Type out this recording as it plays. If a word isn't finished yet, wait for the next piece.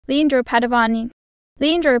Leandro Padovani.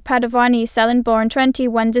 Leandro Padovani Celin, born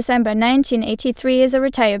 21 December 1983, is a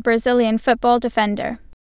retired Brazilian football defender.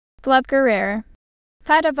 Club career.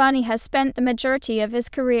 Padovani has spent the majority of his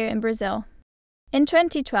career in Brazil. In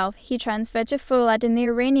 2012, he transferred to Foulad in the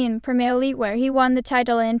Iranian Premier League, where he won the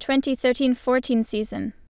title in 2013-14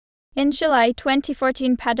 season. In July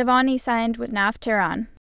 2014, Padovani signed with NAF Tehran.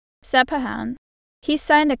 Sepahan. He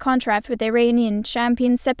signed a contract with Iranian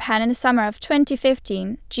champion Sepahan in the summer of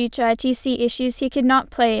 2015. Due to ITC issues, he could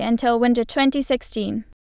not play until winter 2016.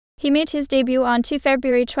 He made his debut on 2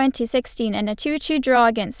 February 2016 in a 2-2 draw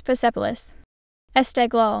against Persepolis.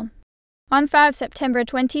 Istiklal. On 5 September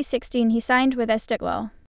 2016, he signed with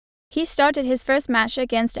Istiklal. He started his first match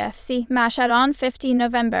against FC Mashhad on 15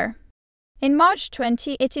 November. In March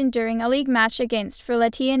 2018, during a league match against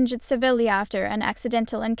Foulad, he injured severely after an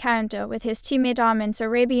accidental encounter with his teammate Armin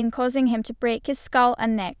Sarabian, causing him to break his skull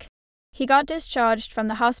and neck. He got discharged from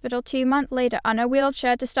the hospital 2 months later on a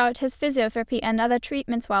wheelchair to start his physiotherapy and other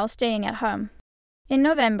treatments while staying at home. In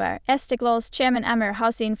November, Istiklal's chairman Amir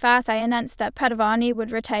Hossein Fathi announced that Padovani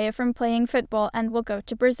would retire from playing football and will go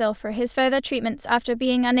to Brazil for his further treatments after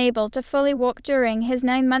being unable to fully walk during his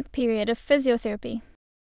 9-month period of physiotherapy.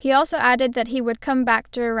 He also added that he would come back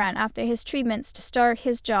to Iran after his treatments to start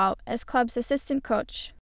his job as club's assistant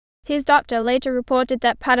coach. His doctor later reported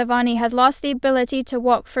that Padovani had lost the ability to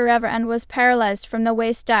walk forever and was paralyzed from the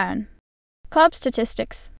waist down. Club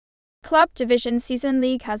statistics. Club Division Season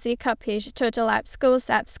League Hazia Cup page. Total apps goals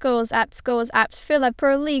Foulad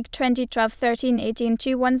Pro League 2012-13-18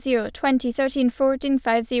 210 2013-14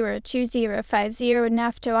 50-2050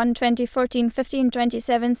 NAFTA on 2014-15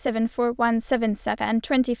 27-7417 and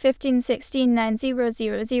 2015-16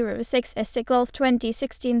 90006 Istiklal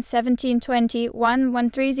 2016-17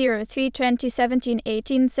 21-1303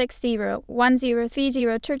 2017-18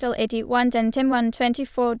 60-1030 Turtle 81 Dentim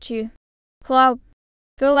 124-2 Club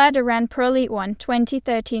Foulad Iran Pro League 1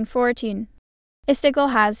 2013-14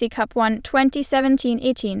 Istiklal Hazia Cup 1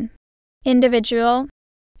 2017-18 Individual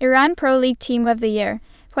Iran Pro League Team of the Year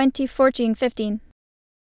 2014-15